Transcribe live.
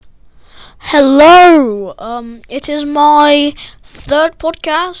Hello. It is my third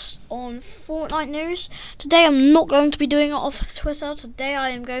podcast on Fortnite news. Today I'm not going to be doing it off of Twitter. Today I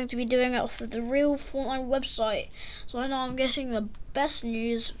am going to be doing it off of the real Fortnite website. So I know I'm getting the best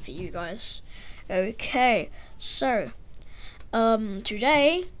news for you guys. Okay. So,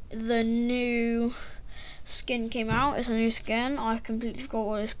 today the new skin came out. It's a new skin. I completely forgot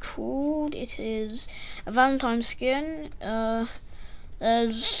what it's called. It is a Valentine skin.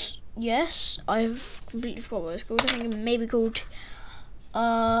 Yes, I've completely forgot what it's called. I think it may be called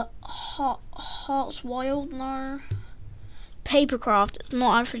Hearts Wild. No, Papercraft. It's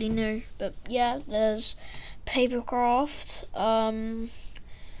not actually new, but yeah, there's Papercraft. And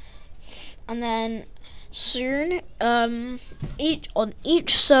then soon,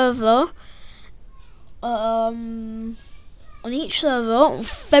 each server, on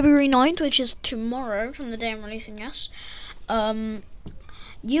February 9th, which is tomorrow from the day I'm releasing this,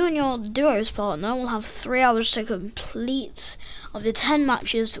 you and your duos partner will have 3 hours to complete of the 10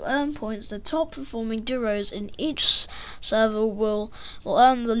 matches to earn points. The top performing duos in each server will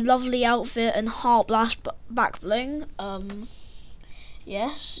earn the lovely outfit and Heart Blast back bling.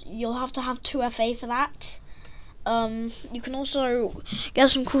 Yes, you'll have to have 2 FA for that. You can also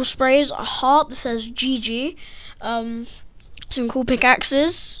get some cool sprays, a heart that says GG, some cool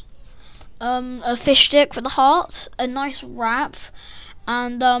pickaxes, a fish stick for the heart, a nice wrap,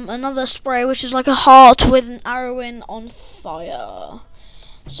 and another spray which is like a heart with an arrow in on fire.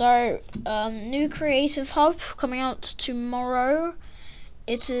 So, new creative hub coming out tomorrow.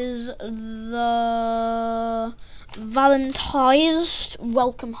 It is the Valentine's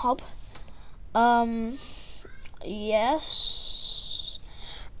welcome hub. Yes.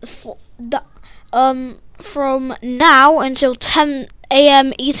 From now until 10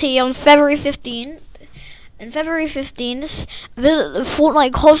 a.m. ET on February 15th. On February 15th, visit the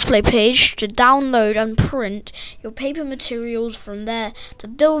Fortnite cosplay page to download and print your paper materials from there to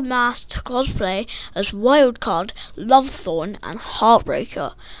build masks to cosplay as Wildcard, Lovethorn, and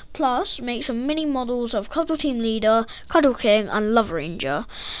Heartbreaker. Plus, make some mini models of Cuddle Team Leader, Cuddle King, and Love Ranger.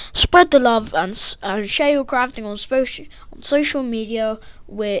 Spread the love and share your crafting on social media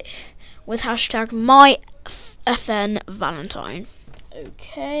with hashtag MyFNValentine.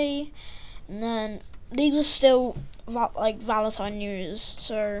 Okay, and then these are still Valentine news,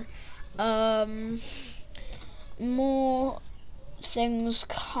 so more things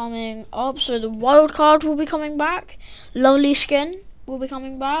coming up. So the wild card will be coming back, lovely skin will be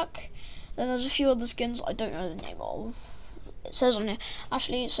coming back, and there's a few other skins I don't know the name of. It says on here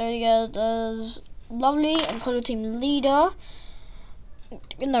actually. So yeah, there's lovely and Cuddle Team Leader.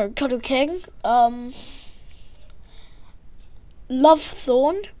 No, Cuddle King.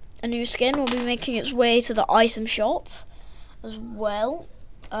 Lovethorn, a new skin, will be making its way to the item shop as well.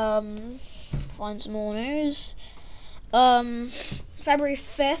 Find some more news. February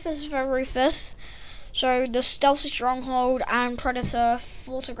 5th, this is February 5th. So, the Stealthy Stronghold and Predator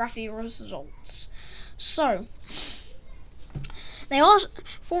photography results. So,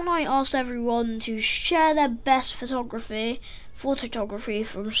 Fortnite asked everyone to share their best photography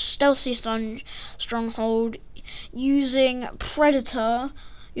from Stealthy Stronghold using the Predator.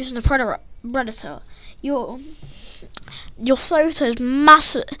 Your photos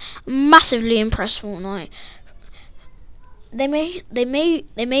massively impressed Fortnite. They made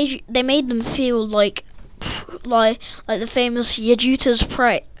them feel like the famous Yajuta's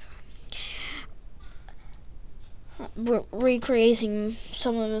Prey, recreating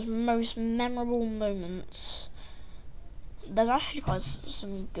some of his most memorable moments. There's actually quite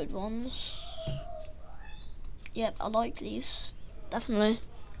some good ones. Yep, I like these. Definitely.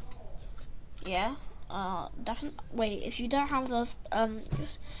 Yeah. Definitely. Wait, if you don't have the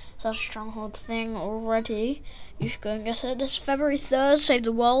such Stronghold thing already, you should go and get it. This February 3rd, Save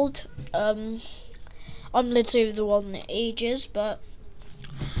the World. I've lived Save the World in ages, but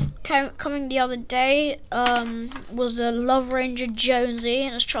coming the other day was the Love Ranger Jonesy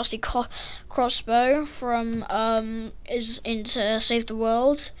and his trusty crossbow from is into Save the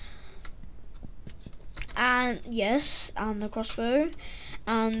World. And yes, and the crossbow,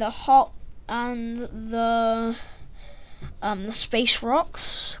 and the space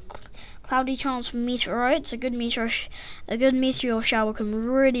rocks, cloudy chance for meteorites. A good meteor shower can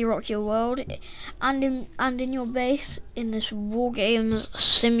really rock your world, and in your base in this war games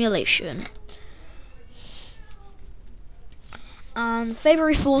simulation. And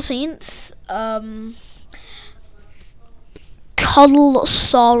February 14th, Cuddle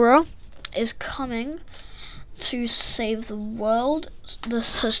Sara is coming to save the world. The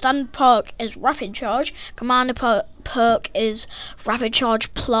standard perk is Rapid Charge. Commander perk is Rapid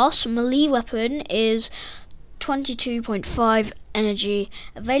Charge Plus. Melee weapon is 22.5 energy.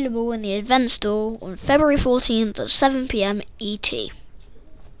 Available in the event store on February 14th at 7 PM ET.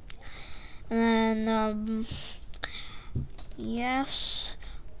 And yes.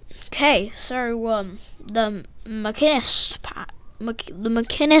 Okay, so the Machinist pack, the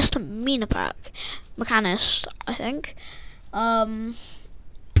Machinist Mina pack, Machinist, I think. Don't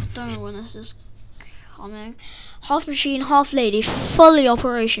know when this is coming. Half machine, half lady, fully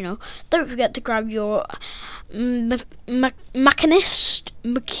operational. Don't forget to grab your Machinist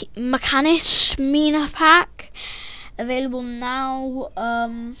Mina pack. Available now.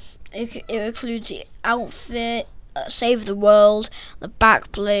 It includes the outfit, Save the World, the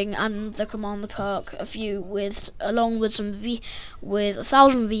back bling, and the Commander perk. Along with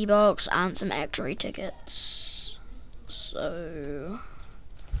 1,000 V-Bucks and some X-ray tickets. So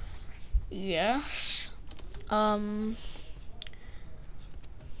yes.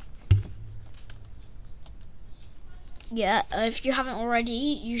 Yeah, if you haven't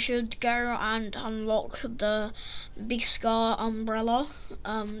already, you should go and unlock the Big Scar umbrella.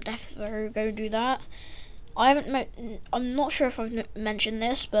 Definitely go do that. I'm not sure if I've mentioned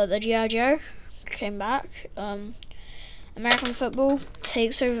this, but the G.I. Joe came back. American football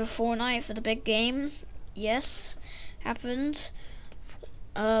takes over Fortnite for the big game. Yes, happened.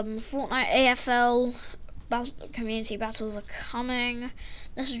 Fortnite AFL community battles are coming.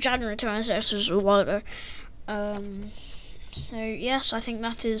 This is January 26th, this was a while ago. So yes, I think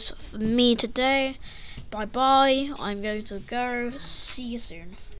that is for me today. Bye bye. I'm going to go. See you soon.